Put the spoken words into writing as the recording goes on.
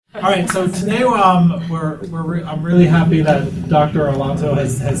All right, so today I'm really happy that Dr. Alonso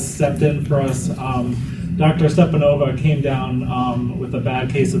has stepped in for us. Dr. Stepanova came down with a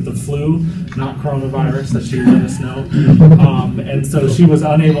bad case of the flu, not coronavirus, as she let us know. And so she was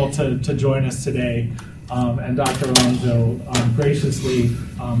unable to join us today. And Dr. Alonso graciously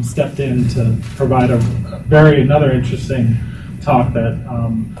stepped in to provide another interesting talk that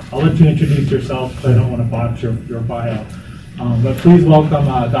I'll let you introduce yourself because I don't want to botch your bio. But please welcome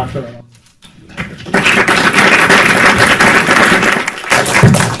Dr. Alonso.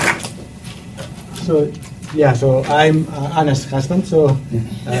 So I'm Anna's husband. So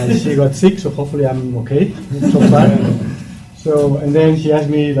she got sick, so hopefully I'm okay so far. And then she asked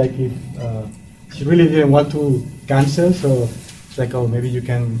me like if she really didn't want to cancel. So it's like, oh, maybe you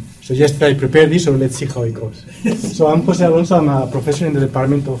can suggest I prepare this, or let's see how it goes. So I'm Jose Alonso. I'm a professor in the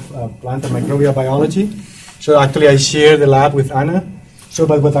Department of Plant and Microbial Biology. So actually, I share the lab with Anna.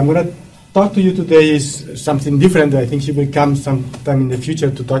 But what I'm going to talk to you today is something different. I think she will come sometime in the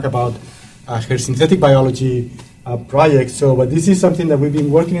future to talk about her synthetic biology project. But this is something that we've been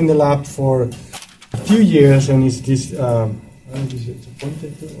working in the lab for a few years, and it's this. Is it a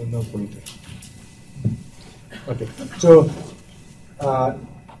pointer or no pointer? Okay.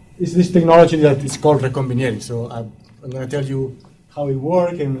 It's this technology that is called recombinering. So I'm going to tell you how it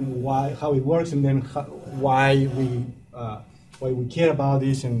works and how it works, and then why we care about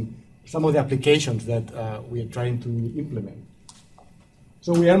this and some of the applications that we are trying to implement.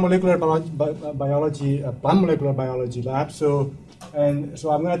 So we are molecular biology, plant molecular biology lab. So I'm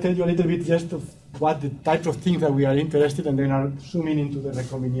going to tell you a little bit just of what the types of things that we are interested in, and then I'll zoom into the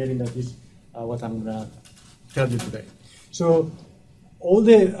recombinering. That is what I'm going to tell you today. So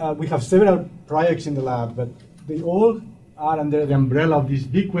we have several projects in the lab, but they all are under the umbrella of this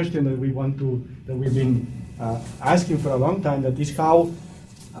big question that we've been asking for a long time. That is how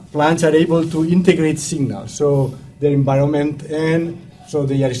plants are able to integrate signals, so their environment, and so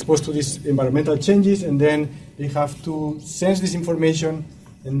they are exposed to these environmental changes, and then they have to sense this information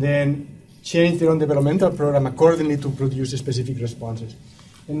and then change their own developmental program accordingly to produce specific responses.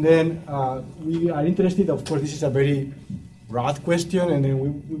 And then we are interested, of course, this is a very broad question, and then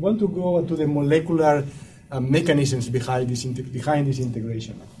we want to go to the molecular mechanisms behind this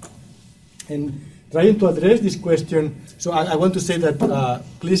integration. And trying to address this question, so I want to say that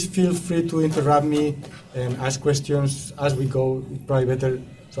please feel free to interrupt me and ask questions as we go. It's probably better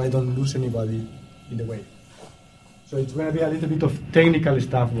so I don't lose anybody in the way. So it's going to be a little bit of technical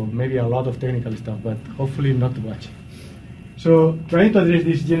stuff, or maybe a lot of technical stuff, but hopefully not too much. So trying to address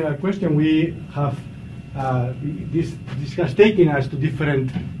this general question, we have this has taken us to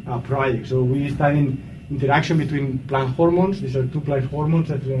different projects. So we studied interaction between plant hormones. These are two plant hormones,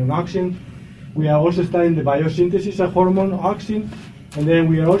 estrogen and auxin. We are also studying the biosynthesis of hormone auxin, and then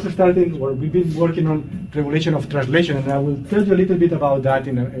we are also we've been working on regulation of translation, and I will tell you a little bit about that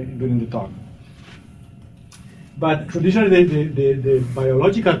during the talk. But so these are the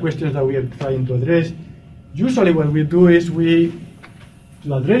biological questions that we are trying to address. Usually what we do is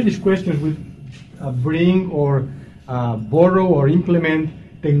to address these questions, we bring or borrow or implement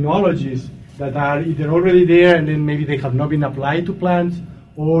technologies that are either already there and then maybe they have not been applied to plants,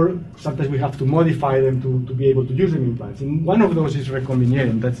 or sometimes we have to modify them to be able to use them in plants. And one of those is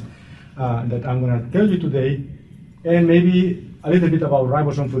recombinering, that I'm going to tell you today, and maybe a little bit about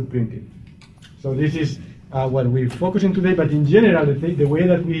ribosome footprinting. So this is what we're focusing today, but in general, the way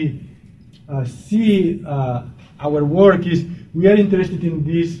that we see our work is we are interested in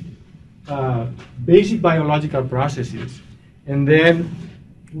these basic biological processes, and then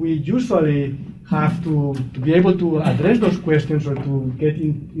we usually have to be able to address those questions or to get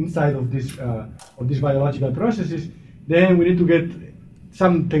inside of these biological processes. Then we need to get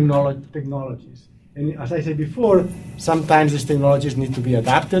some technologies. And as I said before, sometimes these technologies need to be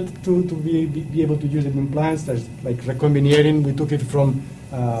adapted to be able to use them in plants. There's like recombinering. We took it from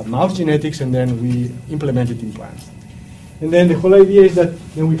mouse genetics and then we implement it in plants. And then the whole idea is that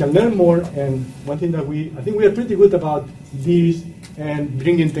then we can learn more. And one thing that I think we are pretty good about this and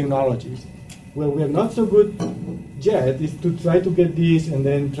bringing technologies. Where we are not so good yet is to try to get this and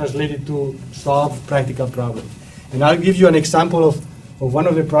then translate it to solve practical problems. And I'll give you an example of one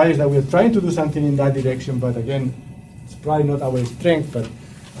of the projects that we're trying to do something in that direction, but again, it's probably not our strength, but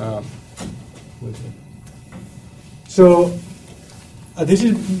so this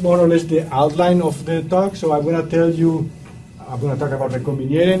is more or less the outline of the talk. So I'm going to talk about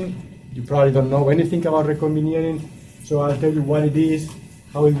recombinering. You probably don't know anything about recombinering, so I'll tell you what it is,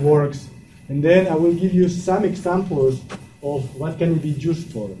 how it works, and then I will give you some examples of what can it be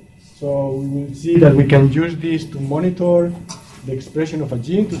used for. So we will see that we can use this to monitor the expression of a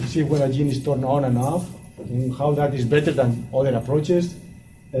gene to see whether a gene is turned on and off, and how that is better than other approaches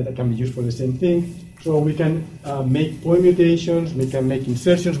that can be used for the same thing. So we can make point mutations, we can make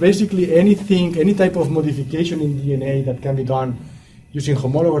insertions, basically anything, any type of modification in DNA that can be done using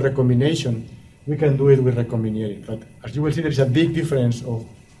homologous recombination, we can do it with recombinating. But as you will see, there is a big difference of,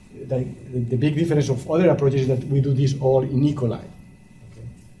 the big difference of other approaches is that we do this all in E. coli. Okay.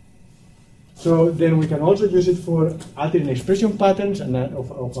 So then we can also use it for altering expression patterns and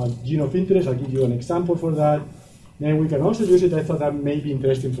of a gene of interest. I'll give you an example for that. Then we can also use it, I thought that may be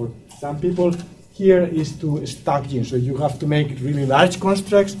interesting for some people. Here is to stack genes. So you have to make really large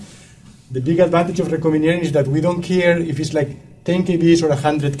constructs. The big advantage of recombinating is that we don't care if it's like 10 kbs or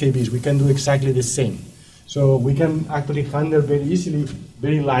 100 kbs. We can do exactly the same. So we can actually handle very easily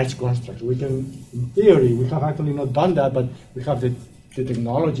very large constructs. We can, in theory, we have actually not done that, but we have the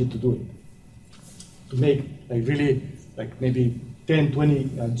technology to do it. To make like really like maybe 10,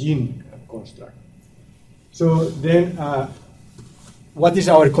 20 gene construct. So then, what is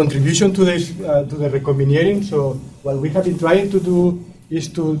our contribution to this to the recombinating? So what we have been trying to do is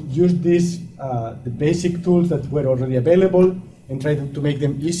to use these the basic tools that were already available and try to make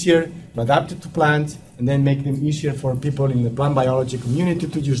them easier, adapted to plants, and then make them easier for people in the plant biology community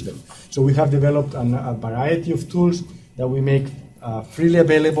to use them. So we have developed a variety of tools that we make freely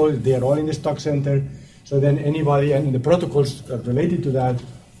available. They are all in the Stock Center. So then anybody, and the protocols related to that,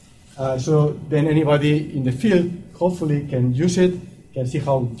 so then anybody in the field hopefully can use it, can see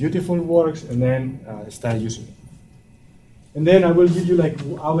how beautiful it works, and then start using it. And then I will give you like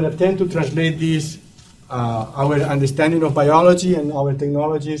our attempt to translate this, our understanding of biology and our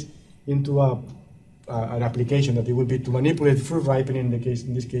technologies into an application that it would be to manipulate fruit ripening,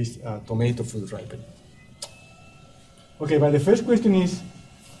 in this case, tomato fruit ripening. Okay, but the first question is,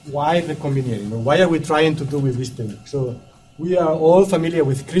 why recombinating? Why are we trying to do with this technique? So we are all familiar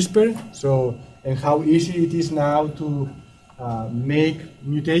with CRISPR, and how easy it is now to make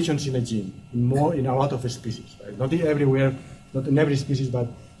mutations in a gene in a lot of species. Right? Not everywhere, not in every species, but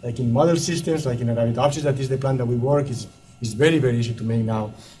like in model systems, like in Arabidopsis, that is the plant that we work, it's very, very easy to make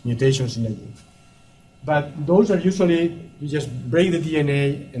now mutations in a gene. But those are usually, you just break the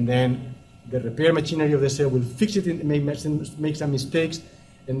DNA, and then the repair machinery of the cell will fix it and make some mistakes,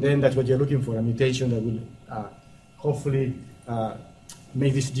 and then that's what you're looking for, a mutation that will hopefully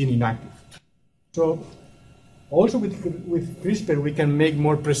make this gene inactive. So also with CRISPR, we can make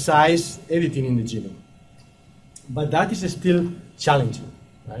more precise editing in the genome. But that is still challenging,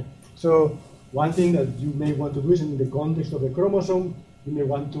 right? So one thing that you may want to do is in the context of the chromosome, you may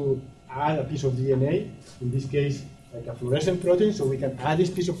want to add a piece of DNA, in this case, like a fluorescent protein. So we can add this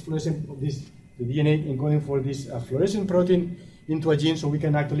piece of the DNA encoding for this fluorescent protein into a gene, so we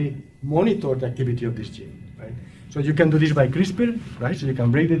can actually monitor the activity of this gene, right? So you can do this by CRISPR, right? So you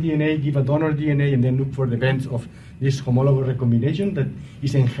can break the DNA, give a donor DNA, and then look for the events of this homologous recombination that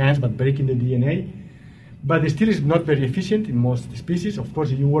is enhanced by breaking the DNA. But it still is not very efficient in most species. Of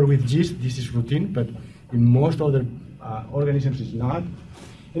course, if you work with yeast, this is routine, but in most other organisms, it's not.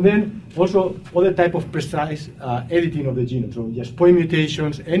 And then also other type of precise editing of the genome. So just point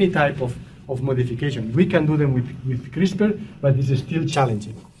mutations, any type of modification. We can do them with CRISPR, but this is still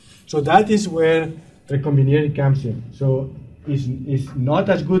challenging. So that is where recombinating comes in. So it's not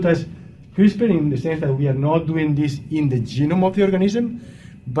as good as CRISPR in the sense that we are not doing this in the genome of the organism,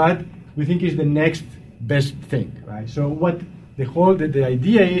 but we think it's the next best thing, right? So what the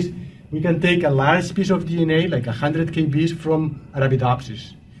idea is, we can take a large piece of DNA, like 100 kbs from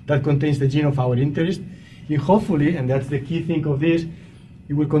Arabidopsis, that contains the gene of our interest, and hopefully, and that's the key thing of this,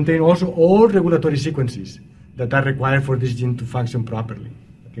 it will contain also all regulatory sequences that are required for this gene to function properly,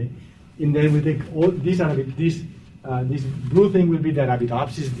 okay? And then we take all this blue thing will be the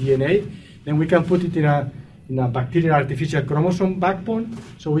Arabidopsis DNA, then we can put it in a bacterial artificial chromosome backbone,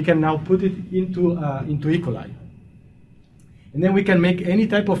 so we can now put it into E. coli. And then we can make any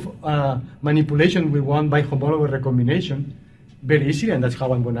type of manipulation we want by homologous recombination very easily, and that's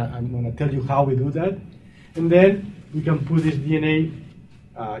how I'm gonna tell you how we do that. And then we can put this DNA,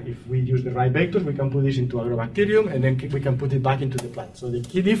 if we use the right vectors, we can put this into agrobacterium, and then we can put it back into the plant. So the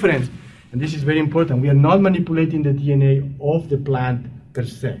key difference, and this is very important, we are not manipulating the DNA of the plant per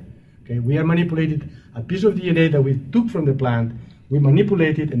se. Okay, we are manipulating a piece of DNA that we took from the plant, we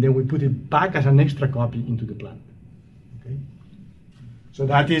manipulate it, and then we put it back as an extra copy into the plant. Okay? So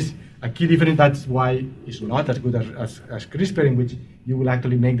that is a key difference. That's why it's not as good as CRISPR, in which you will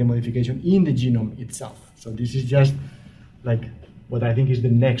actually make the modification in the genome itself. So this is just like what I think is the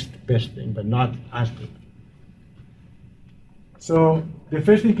next best thing, but not as good. So the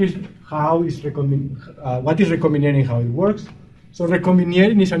first thing is what is recombinating, how it works. So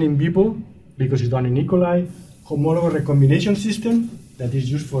recombinating is an in vivo, because it's done in E. coli, homologous recombination system that is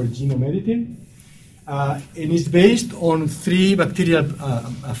used for genome editing. And it's based on 3 bacterial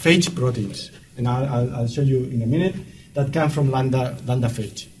phage proteins, and I'll show you in a minute, that come from lambda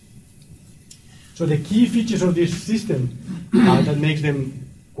phage. So the key features of this system that makes them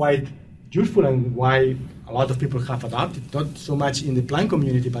quite useful and why a lot of people have adopted, not so much in the plant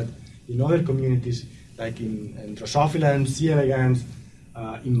community, but in other communities, like in Drosophila, C. elegans,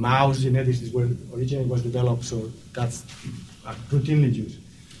 in mouse genetics is where originally was developed, so that's routinely used.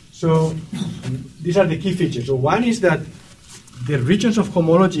 So these are the key features. So one is that the regions of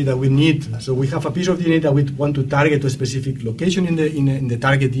homology that we need, so we have a piece of DNA that we want to target to a specific location in the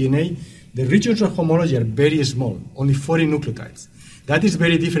target DNA. The regions of homology are very small, only 40 nucleotides. That is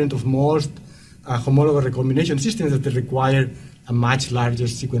very different of most homologous recombination systems that require a much larger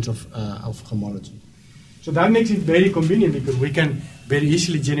sequence of homology. So that makes it very convenient because we can very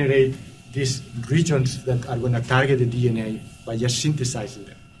easily generate these regions that are going to target the DNA by just synthesizing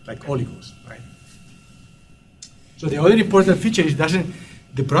them, like oligos, right? So the other important feature is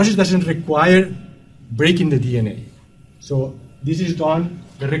the process doesn't require breaking the DNA. So this is done,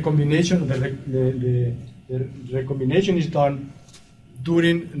 the recombination, the recombination is done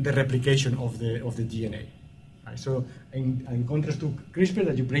during the replication of the DNA. Right? So in contrast to CRISPR,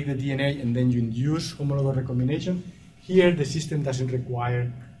 that you break the DNA and then you induce homologous recombination, here the system doesn't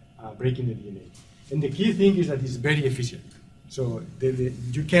require breaking the DNA. And the key thing is that it's very efficient. So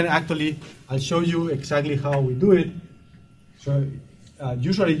you can actually, I'll show you exactly how we do it. So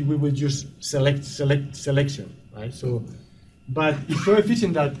usually we will use selection, right? So, but it's so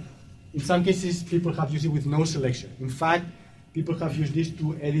efficient that in some cases people have used it with no selection. In fact, people have used this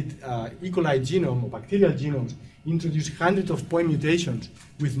to edit E. coli genome or bacterial genomes, introduce hundreds of point mutations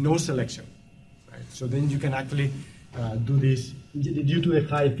with no selection. Right? So then you can actually do this due to the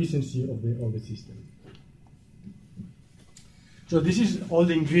high efficiency of the system. So this is all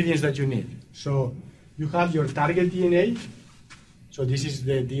the ingredients that you need. So you have your target DNA. So this is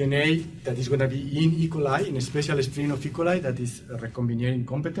the DNA that is going to be in E. coli, in a special strain of E. coli that is recombination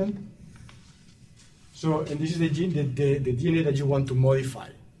competent. So, and this is the DNA that you want to modify.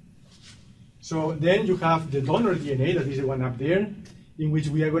 So then you have the donor DNA, that is the one up there, in which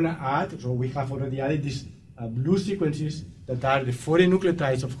we are going to add, so we have already added these blue sequences that are the 40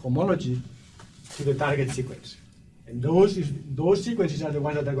 nucleotides of homology to the target sequence. And those sequences are the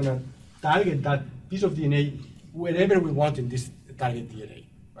ones that are going to target that piece of DNA wherever we want in this target DNA,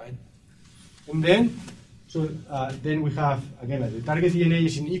 right? And then, then we have, again, the target DNA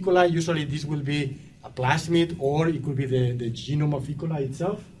is in E. coli. Usually this will be a plasmid, or it could be the genome of E. coli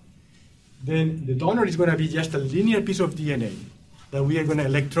itself. Then the donor is going to be just a linear piece of DNA that we are going to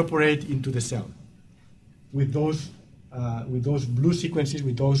electroporate into the cell with those blue sequences,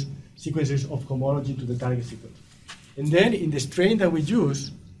 with those sequences of homology to the target sequence. And then in the strain that we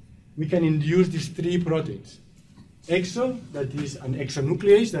use, we can induce these 3 proteins. Exo, that is an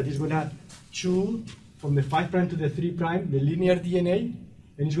exonuclease that is going to chew from the 5' to the 3', the linear DNA,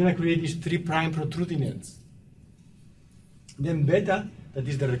 and it's going to create these 3' protruding ends. Then beta, that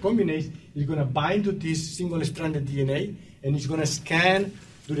is the recombinase, is going to bind to this single-stranded DNA, and it's going to scan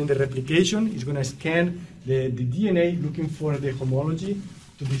during the replication. It's going to scan the DNA looking for the homology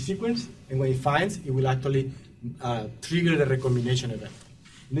to the sequence, and when it finds, it will actually trigger the recombination event.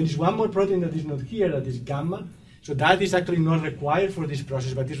 And there is one more protein that is not here, that is gamma. So that is actually not required for this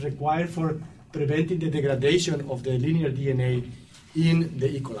process, but is required for preventing the degradation of the linear DNA in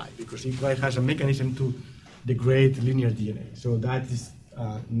the E. coli, because E. coli has a mechanism to degrade linear DNA. So that is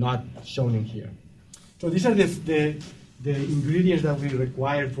not shown in here. So these are the ingredients that we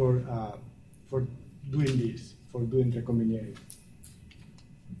require for doing this, for doing recombination.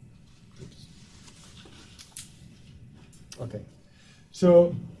 Okay,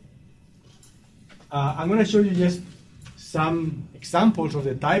 so I'm going to show you just some examples of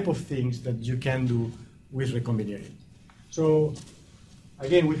the type of things that you can do with recombination. So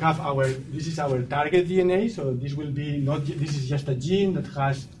again, we have this is our target DNA. So this will be this is just a gene that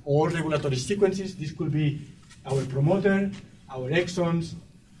has all regulatory sequences. This could be our promoter, our exons,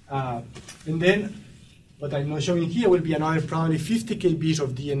 and then what I'm not showing here will be another probably 50 kbs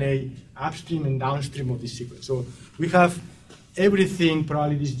of DNA upstream and downstream of this sequence. So we have everything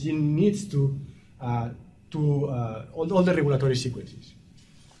probably this gene needs to all the regulatory sequences.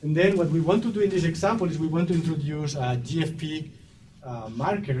 And then what we want to do in this example is we want to introduce a GFP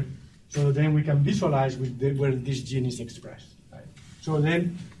marker, so then we can visualize where this gene is expressed. Right? So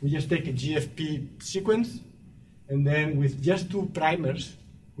then we just take a GFP sequence, and then with just 2 primers,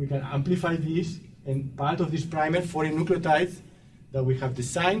 we can amplify this, and part of this primer, 40 nucleotides, that we have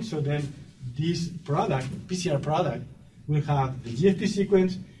designed. So then this product, PCR product, will have the GFP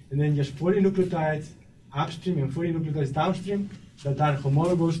sequence and then just 40 nucleotides upstream and 40 nucleotides downstream that are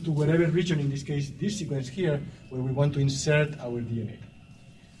homologous to whatever region, in this case, this sequence here, where we want to insert our DNA.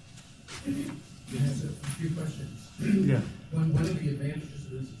 Yes, a few questions. Yeah. One of the advantages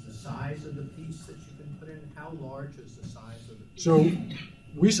of this is the size of the piece that you can put in. How large is the size of the piece?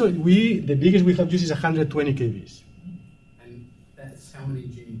 So the biggest we have used is 120 kbs. And that's how many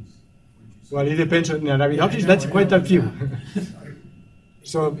genes? Would you say? Well, it depends on Arabidopsis. That's quite a few.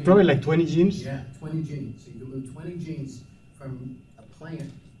 So probably like 20 genes. Yeah, 20 genes. So you can move 20 genes from a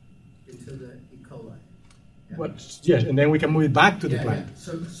plant into the E. coli. Yeah. But yes, and then we can move it back to the plant. Yeah.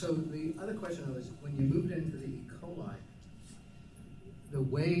 So the other question was, when you moved into the E. coli, the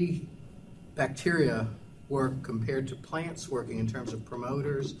way bacteria work compared to plants working in terms of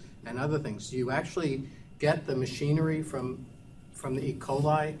promoters and other things, do you actually get the machinery from the E.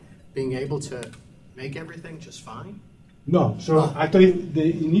 coli being able to make everything just fine? No, so actually,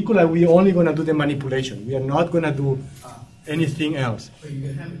 in E. coli, we're only going to do the manipulation. We are not going to do anything else. So you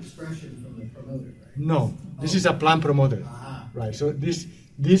can have expression from the promoter, right? No, this is a plant promoter. Right, so this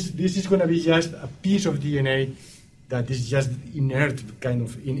is going to be just a piece of DNA that is just inert kind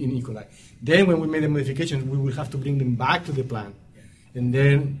of in E. coli. Then when we make the modifications, we will have to bring them back to the plant. And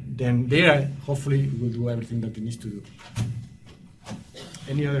then there, hopefully, we'll do everything that it needs to do.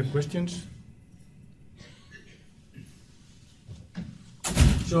 Any other questions?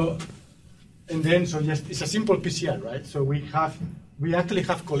 So just it's a simple PCR, right? So we actually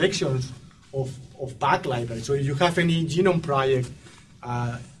have collections of back libraries. So if you have any genome project,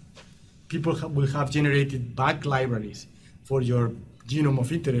 people will have generated back libraries for your genome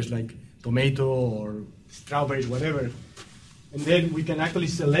of interest, like tomato or strawberries, whatever. And then we can actually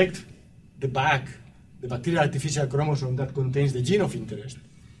select the bacterial artificial chromosome that contains the gene of interest.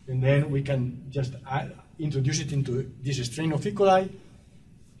 And then we can just introduce it into this strain of E. coli.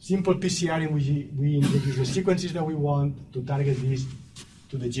 Simple PCR in which we introduce the sequences that we want to target this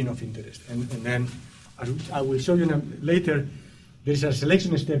to the gene of interest. And then, as I will show you later, there is a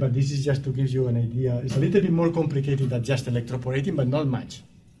selection step, but this is just to give you an idea. It's a little bit more complicated than just electroporating, but not much.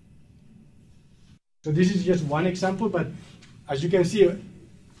 So this is just one example, but as you can see,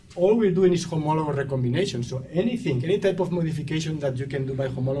 all we're doing is homologous recombination. So any type of modification that you can do by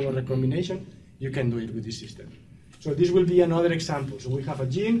homologous recombination, you can do it with this system. So this will be another example. So we have a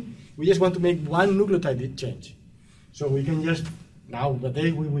gene, we just want to make one nucleotide change. So we can just,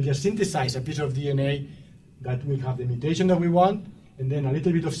 we will just synthesize a piece of DNA that will have the mutation that we want, and then a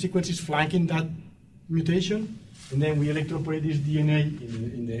little bit of sequences flanking that mutation, and then we electroporate this DNA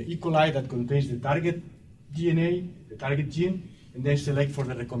in the E. coli that contains the target DNA, the target gene, and then select for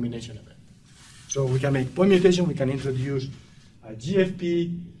the recombination event. So we can make point mutation, we can introduce a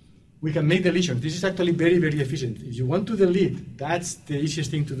GFP, we can make deletions. This is actually very, very efficient. If you want to delete, that's the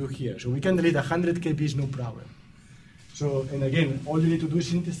easiest thing to do here. So we can delete 100 kbs, no problem. So, and again, all you need to do is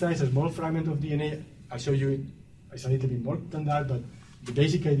synthesize a small fragment of DNA. I'll show you, it's a little bit more than that, but the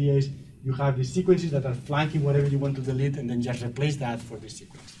basic idea is you have the sequences that are flanking whatever you want to delete, and then just replace that for this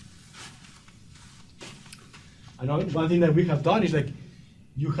sequence. Another one thing that we have done is like,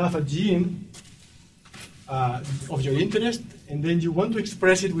 you have a gene of your interest, and then you want to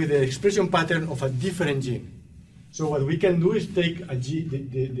express it with the expression pattern of a different gene. So what we can do is take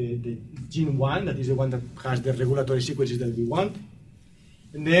the gene 1, that is the one that has the regulatory sequences that we want,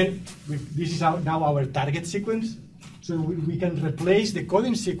 and then this is now our target sequence. So we can replace the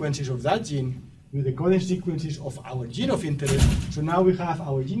coding sequences of that gene with the coding sequences of our gene of interest. So now we have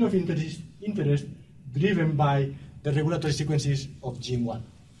our gene of interest driven by the regulatory sequences of gene 1.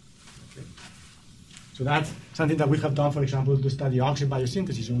 Okay. So that's something that we have done, for example, to study oxygen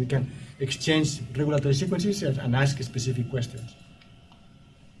biosynthesis, and we can exchange regulatory sequences and ask specific questions.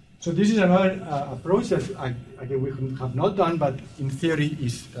 So this is another approach that again, we have not done, but in theory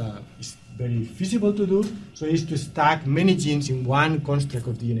is very feasible to do. So it's to stack many genes in one construct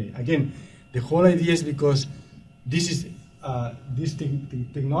of DNA. Again, the whole idea is because this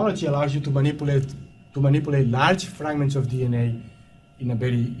technology allows you to manipulate large fragments of DNA in a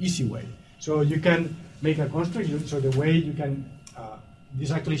very easy way. So you can make a construct. So the way you can, this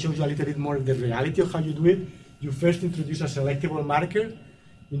actually shows you a little bit more of the reality of how you do it. You first introduce a selectable marker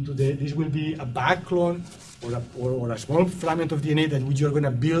into this will be a back clone or a small fragment of DNA that which you're going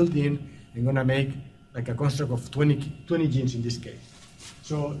to build in and going to make like a construct of 20 genes in this case.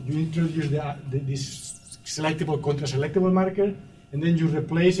 So you introduce this selectable contra-selectable marker, and then you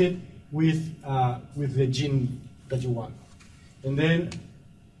replace it with the gene that you want. And then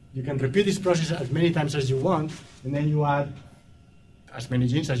you can repeat this process as many times as you want, and then you add as many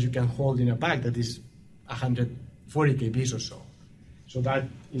genes as you can hold in a bag that is 140 kbs or so. So that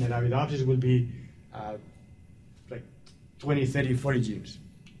in an Arabidopsis will be like 20, 30, 40 genes.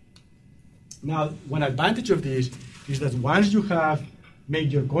 Now, one advantage of this is that once you have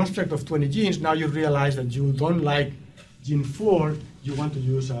made your construct of 20 genes, now you realize that you don't like gene 4, you want to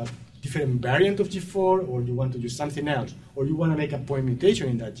use a different variant of G4, or you want to use something else, or you want to make a point mutation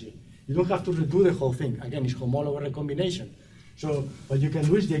in that gene. You don't have to redo the whole thing. Again, it's homologous recombination. So what you can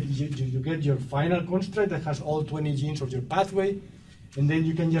do is you get your final construct that has all 20 genes of your pathway, and then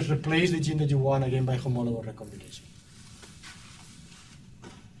you can just replace the gene that you want again by homologous recombination.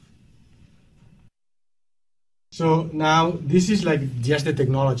 So now this is like just the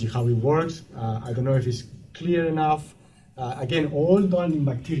technology, how it works. I don't know if it's clear enough. Again, all done in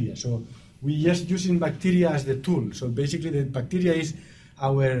bacteria. So we just using bacteria as the tool. So basically the bacteria is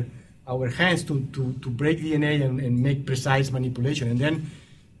our hands to break DNA and make precise manipulation. And then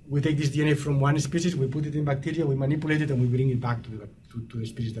we take this DNA from one species, we put it in bacteria, we manipulate it, and we bring it back to the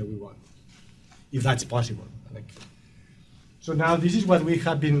species that we want, if that's possible. So now this is what we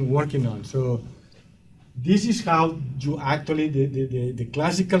have been working on. So this is how you actually, the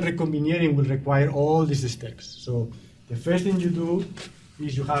classical recombinering will require all these steps. So the first thing you do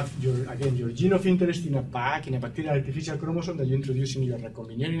is you have your gene of interest in a bag, in a bacterial artificial chromosome that you introduce in your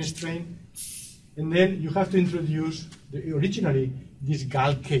recombinering strain. And then you have to introduce, originally, this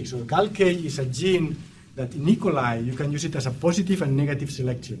GALK. So GALK is a gene that in E. coli, you can use it as a positive and negative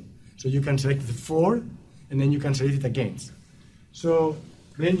selection. So you can select the for, and then you can select it against. So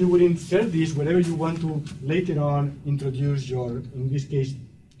then you will insert this wherever you want to later on introduce your, in this case,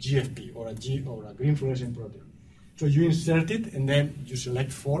 GFP, or a green fluorescent protein. So you insert it, and then you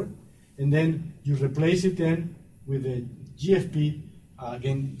select for, and then you replace it then with the GFP,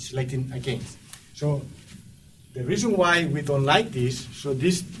 again, selecting against. So the reason why we don't like this, so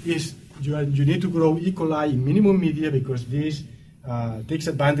this is, you need to grow E. coli in minimum media, because this takes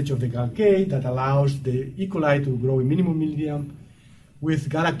advantage of the GALK that allows the E. coli to grow in minimum medium with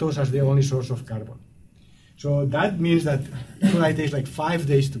galactose as the only source of carbon. So that means that E. coli takes like 5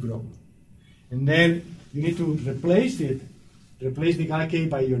 days to grow. And then you need to replace the GALK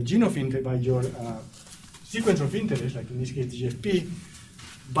by your gene of interest, by your sequence of interest, like in this case GFP,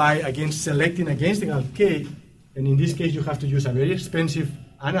 by again selecting against the GALK, and in this case you have to use a very expensive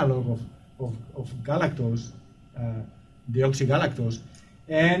analog of galactose, deoxygalactose,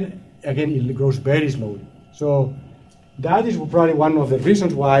 and again it grows very slowly. So that is probably one of the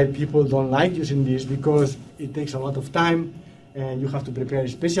reasons why people don't like using this, because it takes a lot of time, and you have to prepare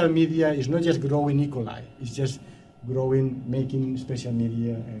special media. It's not just growing E. coli, it's just growing, making special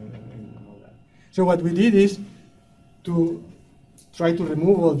media and all that. So what we did is to try to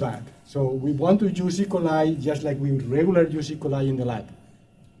remove all that. So we want to use E. coli just like we regularly use E. coli in the lab.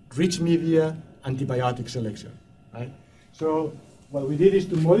 Rich media, antibiotic selection, right? So what we did is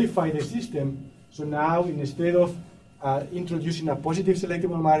to modify the system. So now instead of introducing a positive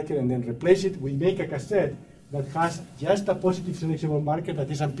selectable marker and then replace it, we make a cassette that has just a positive selectable marker that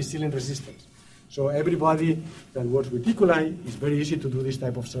is ampicillin resistant. So everybody that works with E. coli, it's very easy to do this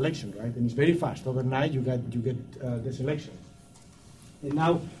type of selection, right? And it's very fast. Overnight, you get the selection. And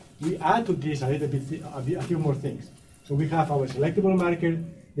now we add to this a little bit, a few more things. So we have our selectable marker,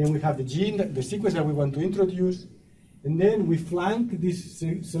 then we have the gene, the sequence that we want to introduce, and then we flank this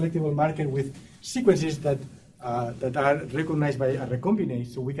selectable marker with sequences that are recognized by a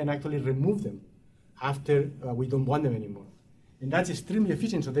recombinase, so we can actually remove them after we don't want them anymore. And that's extremely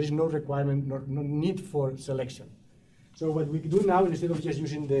efficient, so there is no requirement, no need for selection. So what we do now, instead of just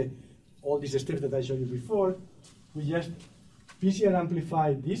using all these steps that I showed you before, we just PCR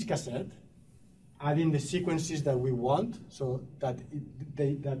amplify this cassette, adding the sequences that we want, so that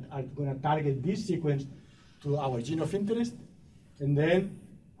that are going to target this sequence to our gene of interest, and then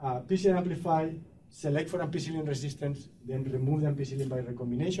PCR amplify, select for ampicillin resistance, then remove the ampicillin by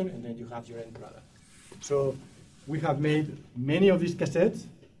recombination, and then you have your end product. So we have made many of these cassettes,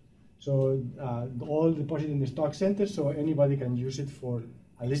 so all deposited in the stock center, so anybody can use it for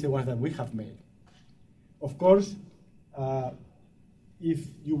at least the ones that we have made. Of course, if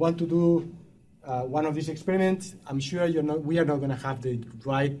you want to do one of these experiments, I'm sure we are not going to have the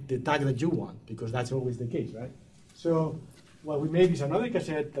tag that you want, because that's always the case, right? So what we made is another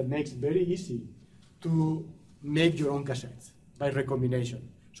cassette that makes it very easy to make your own cassettes by recombination.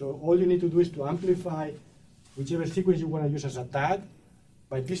 So all you need to do is to amplify whichever sequence you want to use as a tag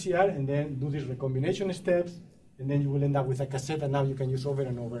by PCR, and then do these recombination steps, and then you will end up with a cassette that now you can use over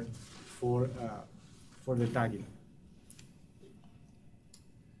and over for the tagging.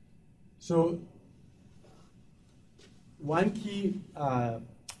 one key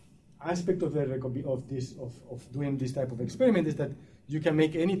aspect of doing this type of experiment is that you can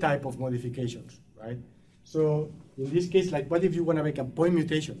make any type of modifications, right? So in this case, like, what if you want to make a point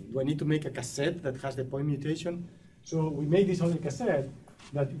mutation? Do I need to make a cassette that has the point mutation? So we make this other cassette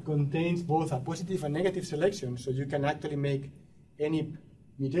that contains both a positive and negative selection, so you can actually make any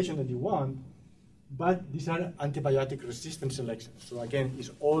mutation that you want, but these are antibiotic resistant selections. So again, it's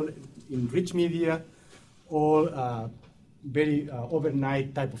all in rich media, all very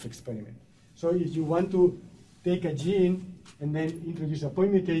overnight type of experiment. So if you want to take a gene and then introduce a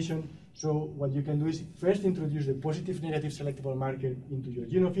point mutation, so what you can do is first introduce the positive negative selectable marker into your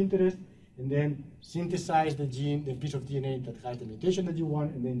gene of interest, and then synthesize the gene, the piece of DNA that has the mutation that you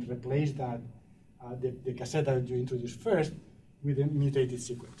want, and then replace that, the cassette that you introduced first, with a mutated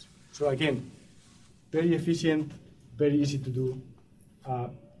sequence. So again, very efficient, very easy to do.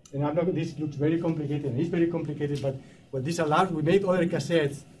 And I'm not, this looks very complicated, and it's very complicated, but what this allows, we made other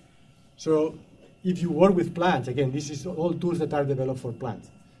cassettes. So if you work with plants, again, this is all tools that are developed for plants.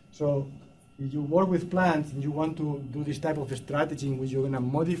 So if you work with plants and you want to do this type of a strategy in which you're going to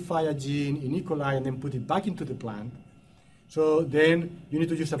modify a gene in E. coli and then put it back into the plant, so then you need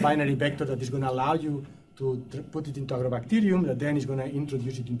to use a binary vector that is going to allow you to put it into agrobacterium that then is going to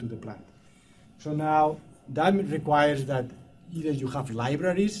introduce it into the plant. So now that requires that either you have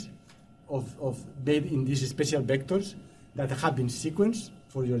libraries of made in these special vectors that have been sequenced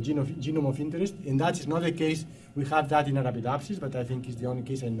for your genome of interest, and that is not the case. We have that in Arabidopsis, but I think it's the only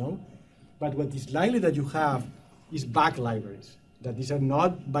case I know. But what is likely that you have is back libraries, that these are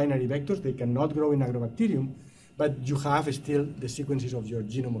not binary vectors, they cannot grow in agrobacterium, but you have still the sequences of your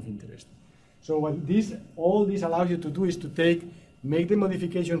genome of interest. So what all this allows you to do is to make the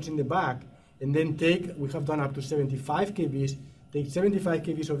modifications in the back, and then we have done up to 75 kbs, take 75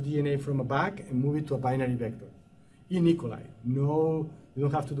 kbs of DNA from a back and move it to a binary vector in E. coli. No, you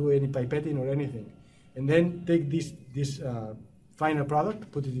don't have to do any pipetting or anything. And then take this final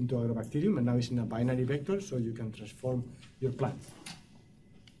product, put it into agrobacterium, and now it's in a binary vector, so you can transform your plant.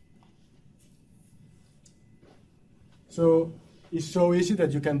 So it's so easy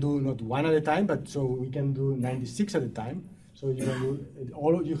that you can do not one at a time, but so we can do 96 at a time. So you can do,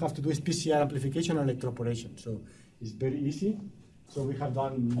 all you have to do is PCR amplification and electroporation. So it's very easy. So we have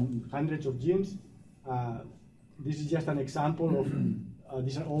done hundreds of genes. This is just an example of,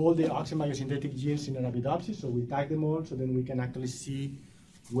 these are all the oxybiosynthetic genes in Arabidopsis. So we tag them all, so then we can actually see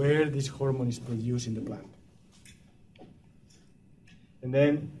where this hormone is produced in the plant. And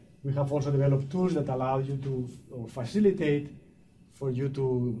then we have also developed tools that allow you to, or facilitate for you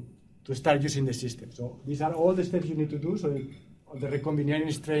to start using the system. So these are all the steps you need to do. So the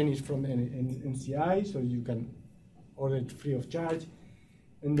recombinant strain is from NCI, so you can order it free of charge.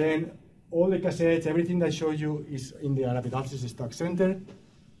 And then all the cassettes, everything that I show you is in the Arabidopsis Stock Center.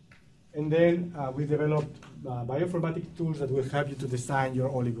 And then we developed bioinformatic tools that will help you to design your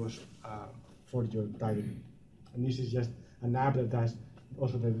oligos for your targeting. And this is just an app that does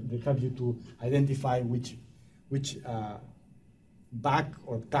also they help you to identify which back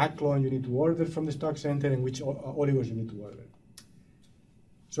or tag clone you need to order from the stock center and which oligos you need to order.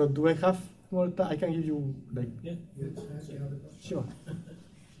 So do I have more time? I can give you like... Yeah. Sure.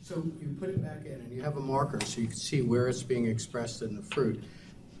 So you put it back in and you have a marker so you can see where it's being expressed in the fruit,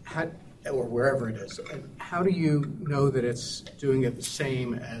 or wherever it is. And how do you know that it's doing it the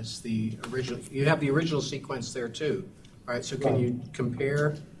same as the original? You have the original sequence there too, right? So can you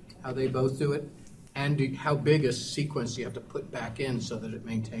compare how they both do it? And how big a sequence do you have to put back in so that it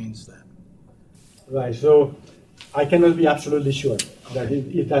maintains that? Right. So I cannot be absolutely sure that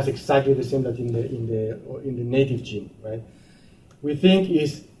it does exactly the same that in the native gene, right? We think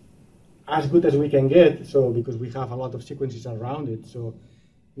is as good as we can get. So because we have a lot of sequences around it. So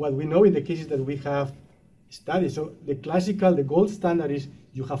what we know in the cases that we have studied. So the gold standard is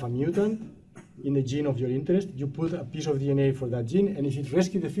you have a mutant in the gene of your interest. You put a piece of DNA for that gene, and if it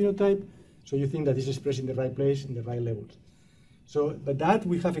rescues the phenotype, so you think that it's expressed in the right place, in the right levels. So, but that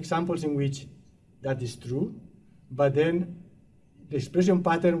we have examples in which that is true, but then the expression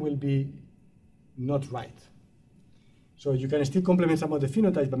pattern will be not right. So you can still complement some of the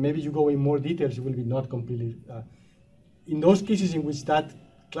phenotypes, but maybe you go in more details, it will be not completely. In those cases in which that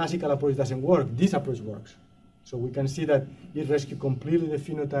classical approach doesn't work, this approach works. So we can see that it rescues completely the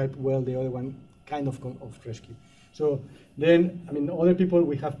phenotype, while the other one kind of rescue. So then, I mean, other people,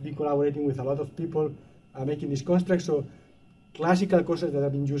 we have been collaborating with a lot of people making these constructs. So classical constructs that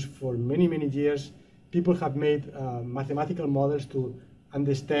have been used for many, many years, people have made mathematical models to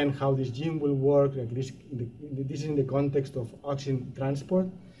understand how this gene will work. Like this is in the context of auxin transport.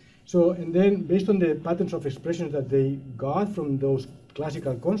 So, and then based on the patterns of expressions that they got from those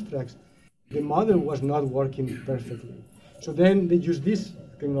classical constructs, the model was not working perfectly. So then they used this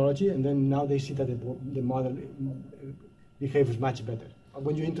technology, and then now they see that the model behaves much better.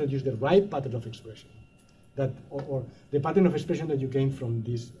 When you introduce the right pattern of expression, that or the pattern of expression that you gain from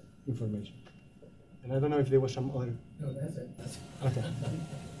this information. And I don't know if there was some other. No, that's it. Okay.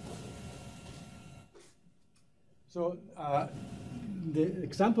 So the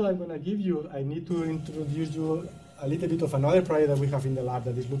example I'm going to give you, I need to introduce you a little bit of another project that we have in the lab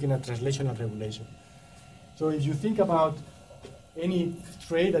that is looking at translational regulation. So if you think about any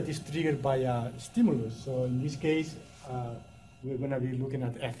trait that is triggered by a stimulus, so in this case, we're going to be looking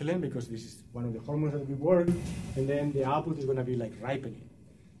at ethylene because this is one of the hormones that we work, and then the output is going to be like ripening.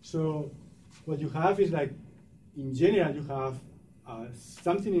 So what you have is like, in general, you have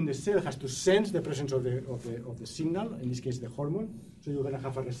something in the cell has to sense the presence of the signal, in this case the hormone. So you're going to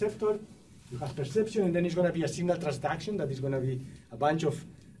have a receptor, you have perception, and then it's going to be a signal transduction that is going to be a bunch of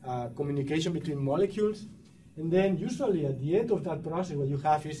communication between molecules. And then usually at the end of that process, what you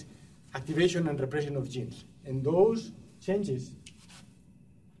have is activation and repression of genes. And those changes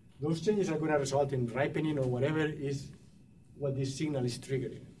are going to result in ripening or whatever is what this signal is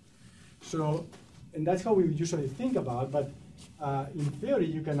triggering. So, and that's how we usually think about, but in theory,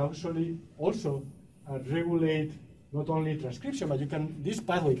 you can actually also regulate not only transcription, but this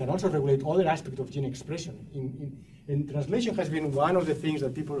pathway can also regulate other aspects of gene expression. And translation has been one of the things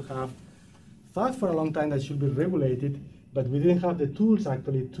that people have thought for a long time that should be regulated, but we didn't have the tools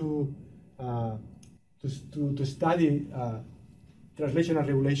actually to study translational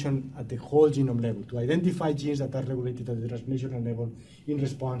regulation at the whole genome level, to identify genes that are regulated at the translational level in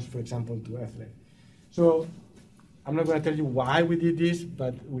response, for example, to ethylene. So I'm not going to tell you why we did this,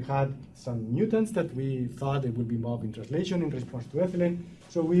 but we had some mutants that we thought they would be involved in translation in response to ethylene.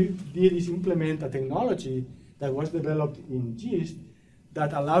 So we did is implement a technology that was developed in GIST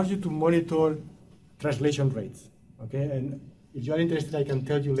that allows you to monitor translation rates. Okay, and if you are interested, I can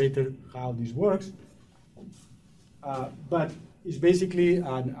tell you later how this works. But it's basically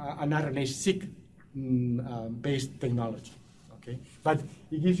an RNA-seq based technology. Okay, but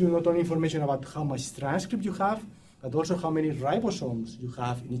it gives you not only information about how much transcript you have, but also how many ribosomes you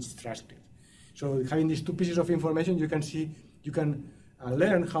have in each transcript. So having these two pieces of information, you can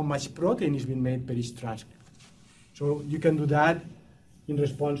learn how much protein is being made per each transcript. So you can do that in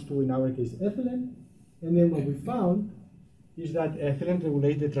response to, in our case, ethylene. And then what we found is that ethylene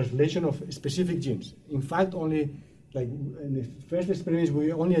regulates the translation of specific genes. In fact, only like in the first experiments,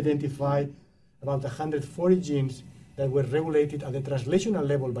 we only identified about 140 genes that were regulated at the translational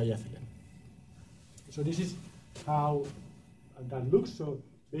level by ethylene. So this is how that looks. So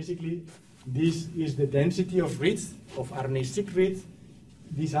basically, this is the density of reads, of RNA-seq reads.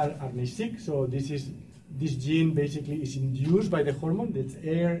 These are RNA-seq, so this gene basically is induced by the hormone, that's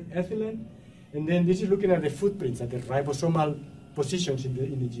ethylene. And then this is looking at the footprints, at the ribosomal positions in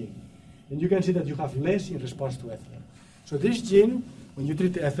the gene. And you can see that you have less in response to ethylene. So this gene, when you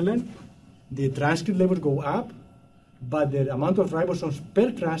treat the ethylene, the transcript levels go up, but the amount of ribosomes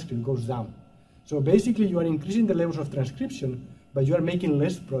per transcript goes down. So basically, you are increasing the levels of transcription, but you are making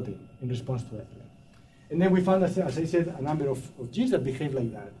less protein in response to ethylene. And then we found, as I said, a number of genes that behave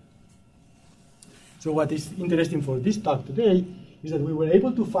like that. So what is interesting for this talk today is that we were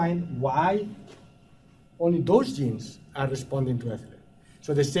able to find why only those genes are responding to ethylene.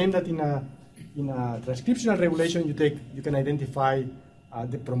 So the same that in a transcriptional regulation, you can identify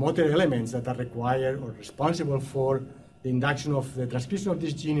the promoter elements that are required or responsible for the induction of the transcription of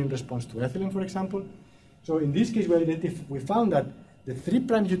this gene in response to ethylene, for example. So in this case, we found that the 3'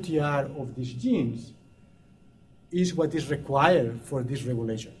 UTR of these genes is what is required for this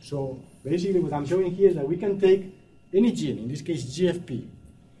regulation. So basically what I'm showing here is that we can take any gene, in this case GFP.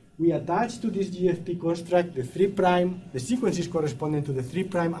 We attach to this GFP construct the 3', the sequences corresponding to the 3'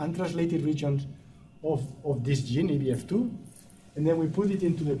 untranslated regions of this gene, EBF2, and then we put it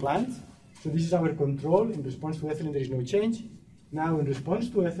into the plant. So this is our control. In response to ethylene, there is no change. Now, in response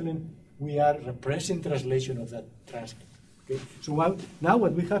to ethylene, we are repressing translation of that transcript. Okay? So now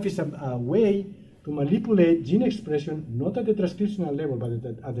what we have is a way to manipulate gene expression, not at the transcriptional level, but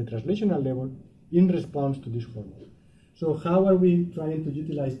at the translational level, in response to this hormone. So how are we trying to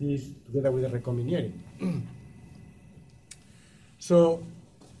utilize this together with the recombination? So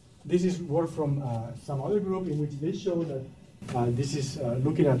this is work from some other group in which they show that this is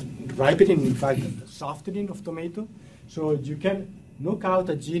looking at ripening, in fact, softening of tomato. So you can knock out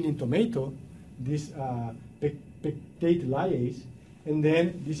a gene in tomato, this pectate lyase, and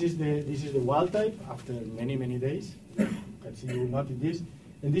then this is the wild type after many days. You will notice this,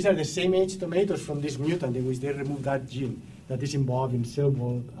 And these are the same age tomatoes from this mutant in which they remove that gene that is involved in cell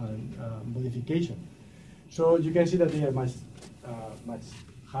wall modification. So you can see that they are much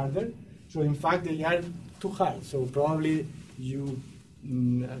harder. So in fact, they are too hard. So probably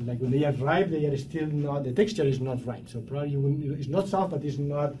like when they are ripe, they are still not, the texture is not right. So probably it's not soft, but it's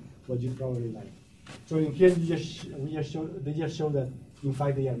not what you probably like. So in here, they just show that in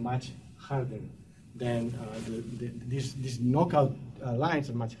fact they are much harder than these knockout lines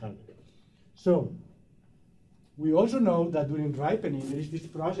are much harder. So we also know that during ripening, there is this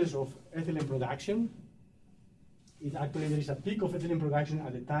process of ethylene production. There is a peak of ethylene production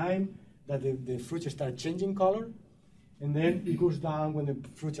at the time that the fruits start changing color, and then it goes down when the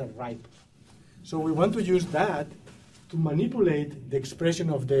fruits are ripe. So we want to use that to manipulate the expression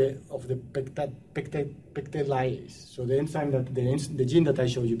of the pectate lyase, so the enzyme the gene that I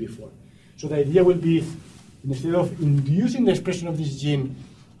showed you before. So the idea will be, instead of inducing the expression of this gene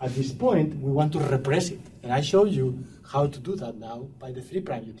at this point, we want to repress it. And I show you how to do that now by the 3'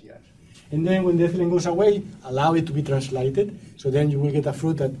 UTR. And then when the ethylene goes away, allow it to be translated. So then you will get a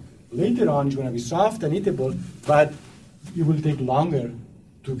fruit that later on is going to be soft and eatable, but it will take longer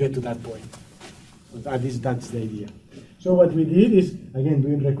to get to that point. At least that's the idea. So what we did is, again,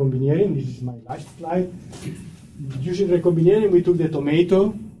 doing recombinating. This is my last slide. Using recombinating, we took the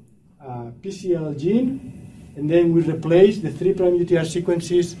tomato PCL gene, and then we replaced the 3' UTR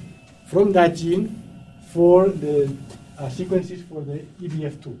sequences from that gene for the sequences for the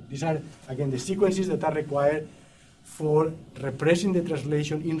EBF2. These are, again, the sequences that are required for repressing the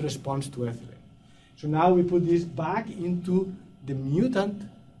translation in response to ethylene. So now we put this back into the mutant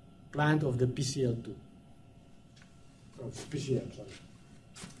plant of the PCL2. Oh, PCL, sorry.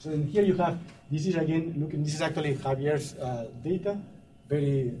 So in here you have, this is again, this is actually Javier's data,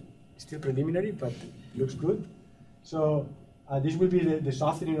 very still preliminary, but looks good. So this will be the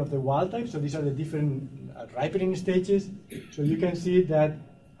softening of the wild type. So these are the different ripening stages. So you can see that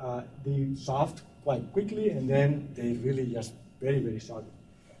they soft quite quickly, and then they really just very, very solid.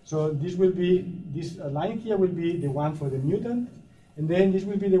 So this will be, this line here will be the one for the mutant, and then this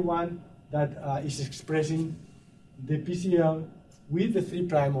will be the one that is expressing the PCL with the 3'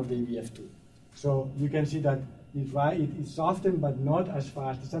 of the EBF2. So you can see that it's softened, but not as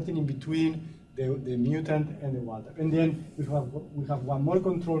fast. It's something in between the mutant and the wild type. And then we have one more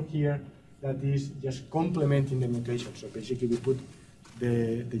control here that is just complementing the mutation. So basically we put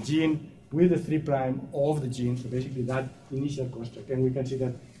the gene with the 3' of the gene, so basically that initial construct. And we can see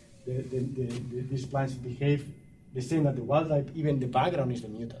that these plants behave the same as the wild type, even the background is the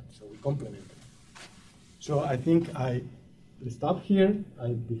mutant, so we complement them. So I think I will stop here.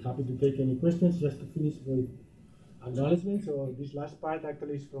 I'd be happy to take any questions. Just to finish with acknowledgement. So this last part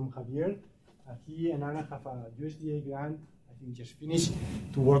actually is from Javier. He and Anna have a USDA grant, I think just finished,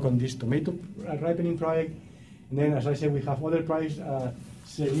 to work on this tomato ripening project. And then, as I said, we have other projects.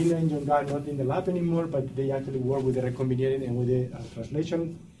 Serena and John are not in the lab anymore, but they actually work with the recombinating and with the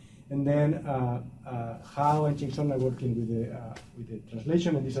translation. And then Hao and Ching Song are working with the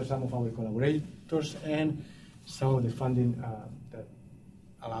translation, and these are some of our collaborators and some of the funding that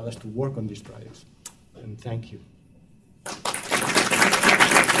allowed us to work on these projects. And thank you.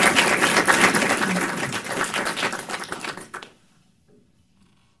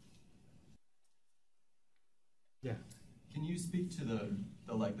 Yeah. Can you speak to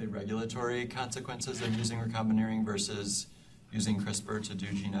the likely regulatory consequences of using recombinating versus using CRISPR to do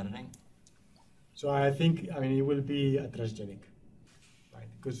gene editing? So I think, it will be a transgenic, right?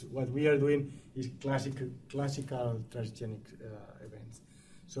 Because what we are doing is classical transgenic events.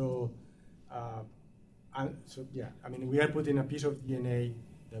 So, we are putting a piece of DNA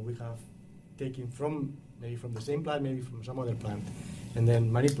that we have taken from maybe from the same plant, maybe from some other plant, and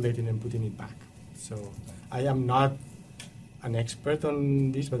then manipulating and putting it back. So I am not an expert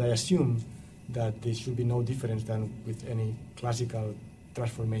on this, but I assume that there should be no difference than with any classical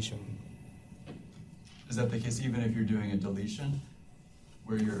transformation. Is that the case even if you're doing a deletion?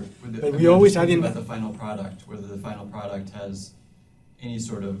 Where you're we always add in about the final product, whether the final product has any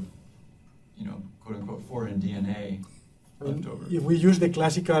sort of, quote unquote foreign DNA left over. If we use the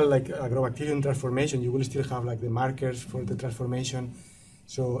classical agrobacterium transformation, you will still have the markers for the transformation.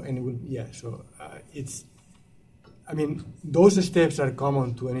 So those steps are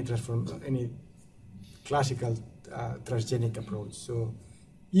common to any classical transgenic approach. So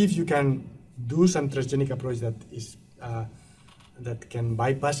if you can do some transgenic approach that is that can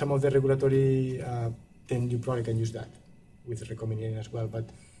bypass some of the regulatory, then you probably can use that with recombinating as well. But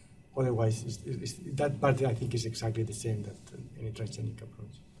otherwise, that part I think is exactly the same that any transgenic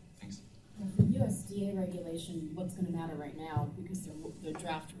approach. Thanks. For USDA regulation, what's going to matter right now, because the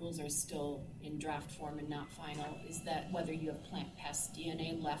draft rules are still in draft form and not final, is that whether you have plant pest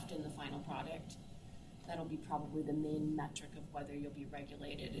DNA left in the final product. That'll be probably the main metric of whether you'll be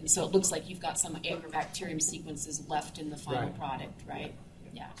regulated. And so it looks like you've got some agrobacterium sequences left in the final Right. product, right?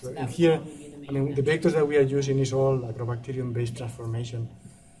 Yeah. So that in would here, probably be the main I mean, the metric. vectors that we are using is all agrobacterium-based transformation.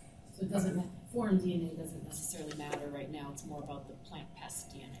 So it doesn't, foreign DNA doesn't necessarily matter right now. It's more about the plant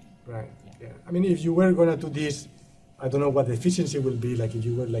pest DNA. Right. Yeah. Yeah. I mean, if you were gonna do this, I don't know what the efficiency will be. Like if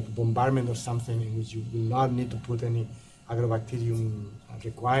you were like bombardment or something, in which you will not need to put any agrobacterium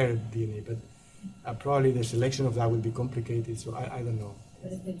required DNA, but probably the selection of that will be complicated. So I don't know.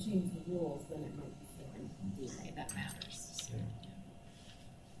 But if they change the rules, then it might be foreign DNA that matters. So,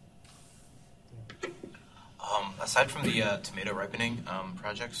 Yeah. Aside from the tomato ripening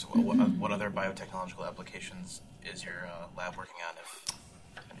projects, what other biotechnological applications is your lab working on, if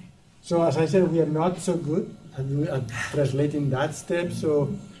any? So as I said, we are not so good at translating that step.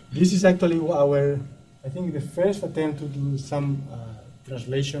 So this is actually our, I think, the first attempt to do some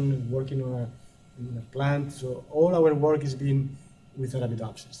translation working on a plant. So all our work has been with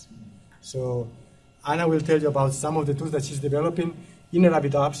Arabidopsis. So Anna will tell you about some of the tools that she's developing in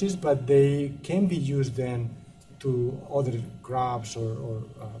Arabidopsis, but they can be used then to other crops or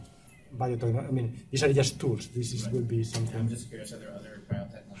biotechnology. I mean, these are just tools. Will be something. I'm just curious, are there other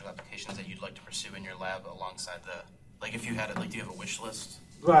biotechnological applications that you'd like to pursue in your lab alongside like if you had it, like do you have a wish list?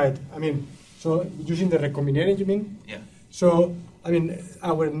 Right. I mean, so using the recombination, you mean? Yeah. So, I mean,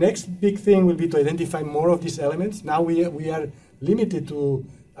 our next big thing will be to identify more of these elements. Now we are limited to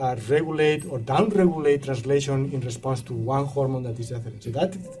regulate or down-regulate translation in response to one hormone that is ethylene. So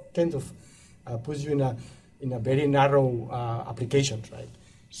that kind of puts you in a very narrow applications, right?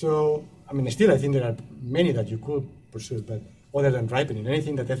 So, I mean, still I think there are many that you could pursue, but other than ripening,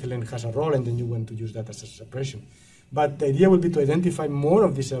 anything that ethylene has a role, and then you want to use that as a suppression. But the idea will be to identify more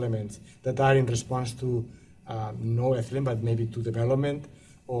of these elements that are in response to no ethylene, but maybe to development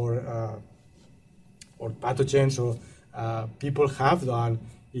or pathogens. So people have done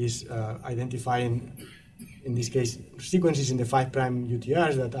is identifying, in this case, sequences in the 5'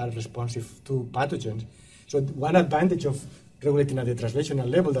 UTRs that are responsive to pathogens. So one advantage of regulating at the translational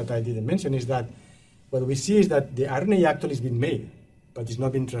level that I didn't mention is that what we see is that the RNA actually has been made, but it's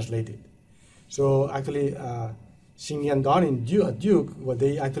not been translated. So actually, Xing and Don at Duke, what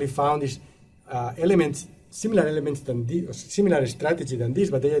they actually found is similar elements than this, similar strategy than this,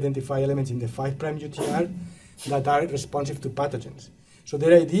 but they identify elements in the 5' UTR that are responsive to pathogens. So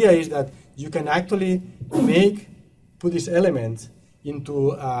their idea is that you can actually put these elements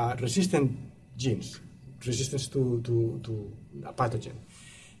into resistant genes, resistance to a pathogen.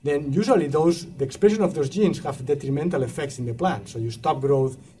 Then usually the expression of those genes have detrimental effects in the plant. So you stop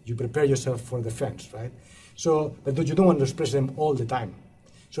growth, you prepare yourself for defense, right? So, but you don't want to express them all the time.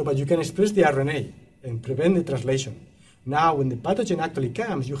 So, but you can express the RNA and prevent the translation. Now, when the pathogen actually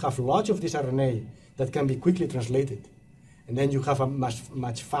comes, you have lots of this RNA that can be quickly translated. And then you have a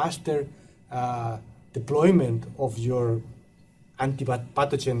much faster deployment of your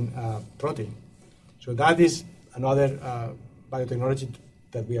antipathogen protein. So that is another biotechnology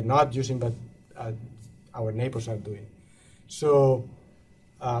that we are not using, but our neighbors are doing. So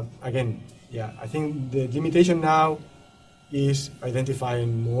again, yeah, I think the limitation now is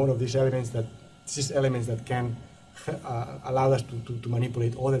identifying more of these elements that can allow us to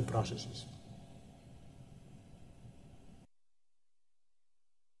manipulate other processes.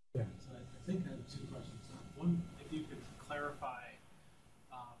 Yeah. So I think I have two questions. One, if you could clarify,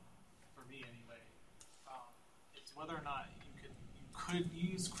 for me anyway, it's whether or not you could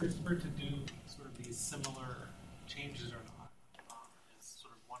use CRISPR to do sort of these similar changes or not. Is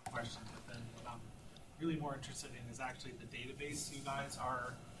sort of one question. But then what I'm really more interested in is actually the database you guys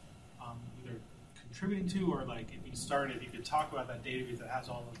are either contributing to, or like if you started, you could talk about that database that has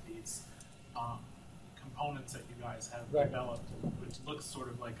all of these components that you guys have developed, which looks sort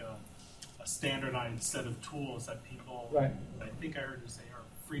of like a standardized set of tools that people, I think I heard you say, are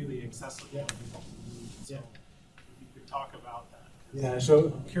freely accessible to people to use. So if you could talk about that. Yeah,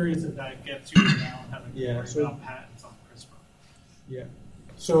 so I'm curious if that gets you now having to worry about patents on CRISPR. Yeah.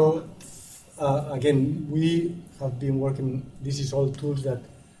 So again, we have been working. This is all tools that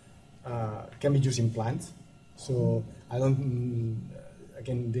can be used in plants. So I don't.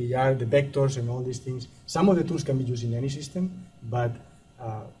 Again, they are the vectors and all these things. Some of the tools can be used in any system, but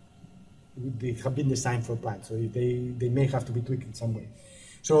they have been designed for plants, so they may have to be tweaked in some way.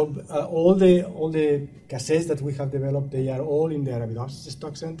 So all the cassettes that we have developed, they are all in the Arabidopsis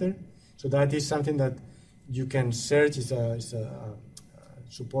Stock Center. So that is something that you can search. It's a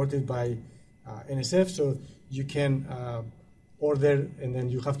supported by NSF, so you can order, and then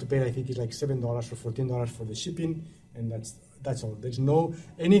you have to pay, I think it's like $7 or $14 for the shipping, and that's all. There's no,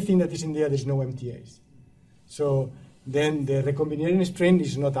 anything that is in there's no MTAs. So then the recombinant strain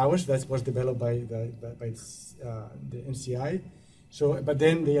is not ours, that was developed by the NCI. So, but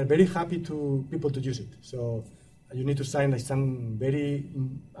then they are very happy to people to use it. So you need to sign like some very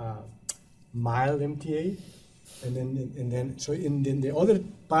mild MTA, and then so the other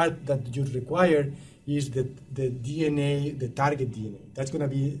part that you require is the DNA, the target DNA. That's going to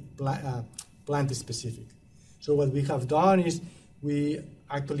be plant specific. So what we have done is we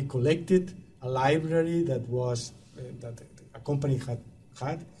actually collected a library that was that a company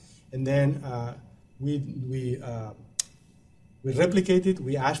had, and then we replicated.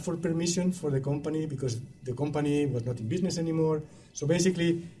 We asked for permission for the company because the company was not in business anymore. So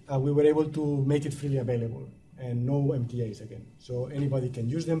basically, we were able to make it freely available and no MTAs again. So anybody can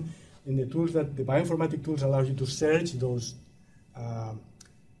use them. And the tools the bioinformatic tools allow you to search those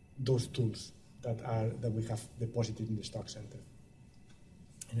tools that we have deposited in the stock center.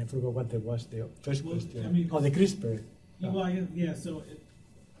 And I forgot what there was the first question. I mean, the CRISPR. Yeah. So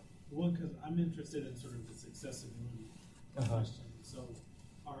one, because I'm interested in sort of this accessibility question. So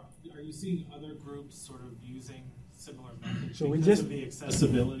are you seeing other groups sort of using similar methods so because of the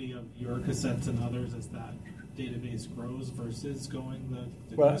accessibility of your cassettes and others as that database grows versus going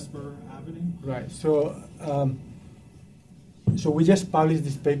the CRISPR avenue? Right. So we just published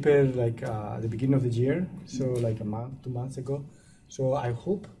this paper like at the beginning of the year, so like a month, 2 months ago. So I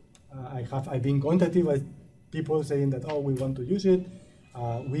hope I've been contacted by people saying that we want to use it.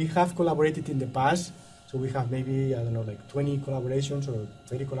 We have collaborated in the past, so we have maybe like 20 collaborations or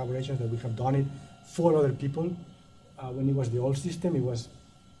 30 collaborations that we have done it for other people. When it was the old system,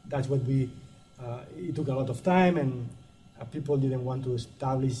 that's what it took a lot of time, and people didn't want to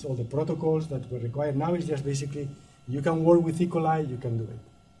establish all the protocols that were required. Now it's just basically you can work with E. coli, you can do it.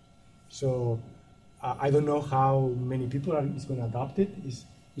 So I don't know how many people is going to adopt it.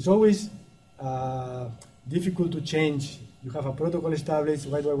 It's always difficult to change. You have a protocol established.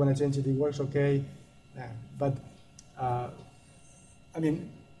 Why do I want to change it? It works okay, but I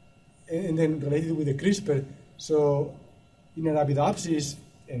mean, and then related with the CRISPR. So in Arabidopsis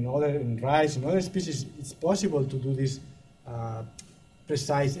and rice and other species, it's possible to do this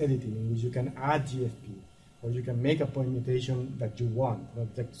precise editing in which you can add GFP, or you can make a point mutation that you want, not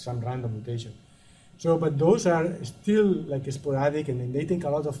like some random mutation. So, but those are still like sporadic, and then they take a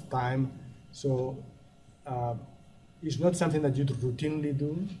lot of time. So it's not something that you routinely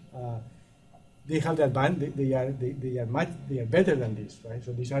do. They have the advantage. They are better than this, right?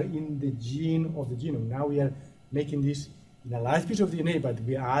 So these are in the gene of the genome. Now we are making this in a large piece of DNA, but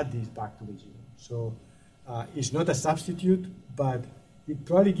we add this back to the genome. So it's not a substitute, but it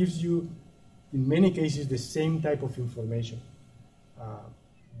probably gives you, in many cases, the same type of information,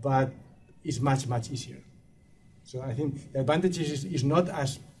 but it's much, much easier. So I think the advantage is not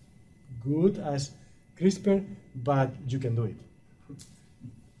as good as CRISPR, but you can do it.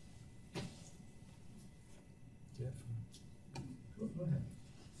 Go ahead.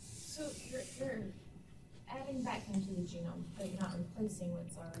 So you're adding back into the genome, but you're not replacing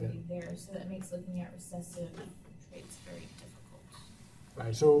what's already there, so that makes looking at recessive traits very difficult.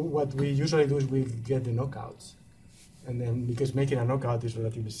 Right, so what we usually do is we get the knockouts, and then because making a knockout is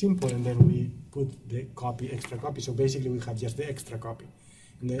relatively simple, and then we put the extra copy, so basically we have just the extra copy.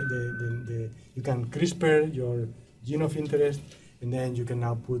 And you can CRISPR your gene of interest, and then you can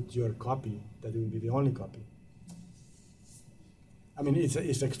now put your copy, that will be the only copy. I mean,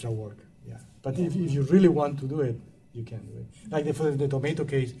 it's extra work, yeah. But if you really want to do it, you can do it. Like for the tomato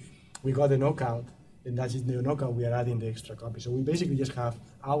case, we got the knockout, and that's the knockout, we are adding the extra copy. So we basically just have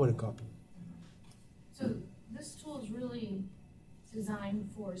our copy. So this tool is really designed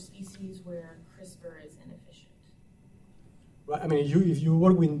for species where CRISPR is inefficient. Well, I mean, if you're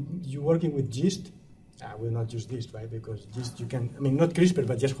working with GIST, we'll not use this, right? Because GIST you can, I mean, not CRISPR,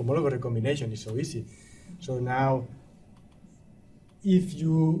 but just homologous recombination is so easy. So now, if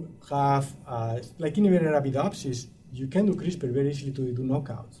you have, like in Arabidopsis, you can do CRISPR very easily to do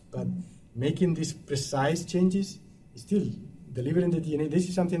knockouts, but making these precise changes is still delivering the DNA. This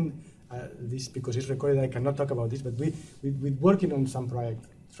is something, this because it's recorded, I cannot talk about this, but we're working on some project,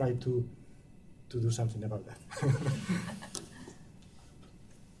 try to do something about that.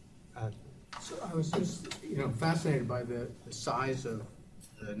 So I was just, fascinated by the size of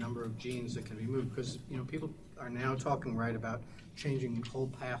the number of genes that can be moved, because, people are now talking, right, about changing whole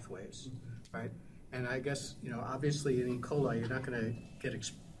pathways, right? And I guess, obviously in E. coli, you're not going to get,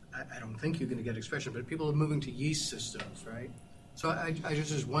 I don't think you're going to get expression, but people are moving to yeast systems, right? So I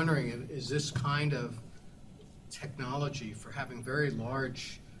just was wondering, is this kind of technology for having very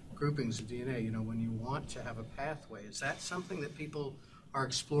large groupings of DNA, when you want to have a pathway, is that something that people are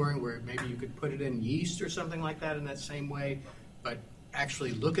exploring where maybe you could put it in yeast or something like that in that same way, but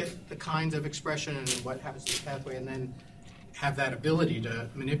actually look at the kinds of expression and what happens to the pathway and then have that ability to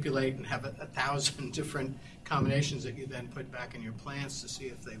manipulate and have 1,000 different combinations that you then put back in your plants to see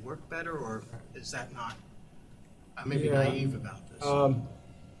if they work better, or is that not, I may be naive about this.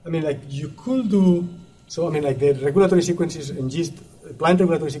 I mean, like you could do, so I mean, like the regulatory sequences in yeast, plant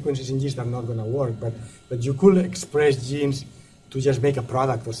regulatory sequences in yeast are not going to work, but you could express genes to just make a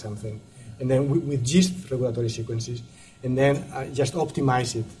product or something, and then with yeast regulatory sequences, and then just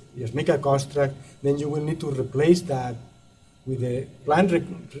optimize it, just make a construct, then you will need to replace that with the plant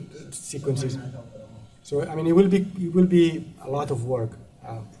sequences. So I mean, it will be a lot of work.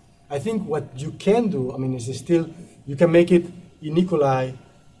 I think what you can do, I mean, is still, you can make it in E. coli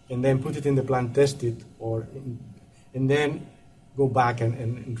and then put it in the plant, test it, and then go back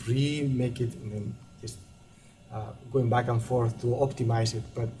and remake it, and then just going back and forth to optimize it.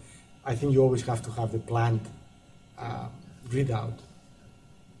 But I think you always have to have the plant readout.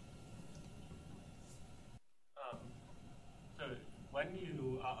 So when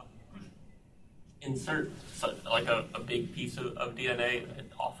you insert like a big piece of DNA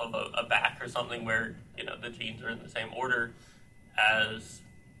off of a back or something where the genes are in the same order as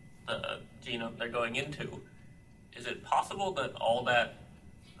the genome they're going into, is it possible that all that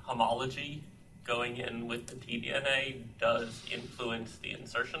homology going in with the tDNA does influence the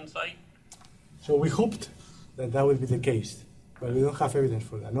insertion site? So we hoped that would be the case, but we don't have evidence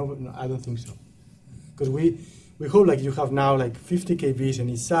for that. No, I don't think so. Because we hope like you have now like 50 kbs on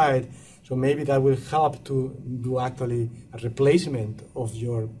each side, so maybe that will help to do actually a replacement of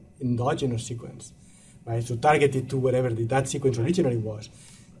your endogenous sequence, right? So target it to whatever that sequence originally was.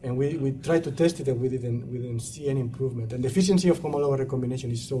 And we tried to test it and we didn't see any improvement. And the efficiency of homologous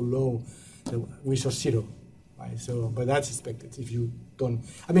recombination is so low that we saw 0. Right? So, but that's expected if you don't.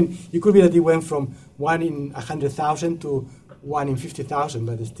 I mean, it could be that it went from 1 in 100,000 to 1 in 50,000,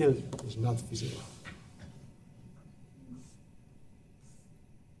 but it still is not feasible.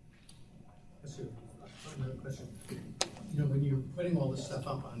 Another question. When you're putting all this stuff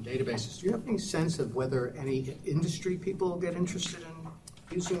up on databases, do you have any sense of whether any industry people get interested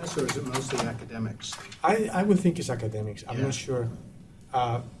in using this, or is it mostly academics? I would think it's academics. I'm not sure.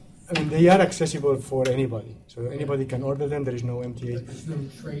 I mean, they are accessible for anybody, so anybody can order them. There is no MTA. But there's no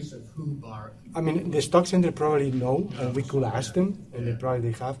trace of who borrowed. I mean, the stock center probably know, and we could ask them, and they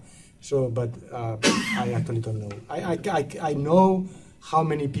probably have. So, but I actually don't know. I know how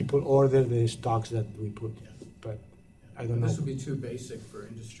many people order the stocks that we put, but I don't know. This would be too basic for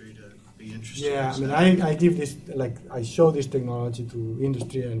industry to be interested. Yeah, in. I mean, I give this, like, I show this technology to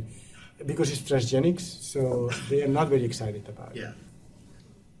industry, and because it's transgenics, so they are not very excited about it. Yeah.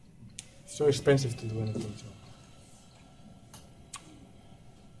 So expensive to do anything. So.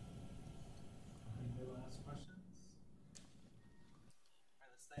 Any last questions? All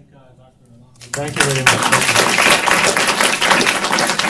right, let's thank Dr. Alonso. Thank you very much.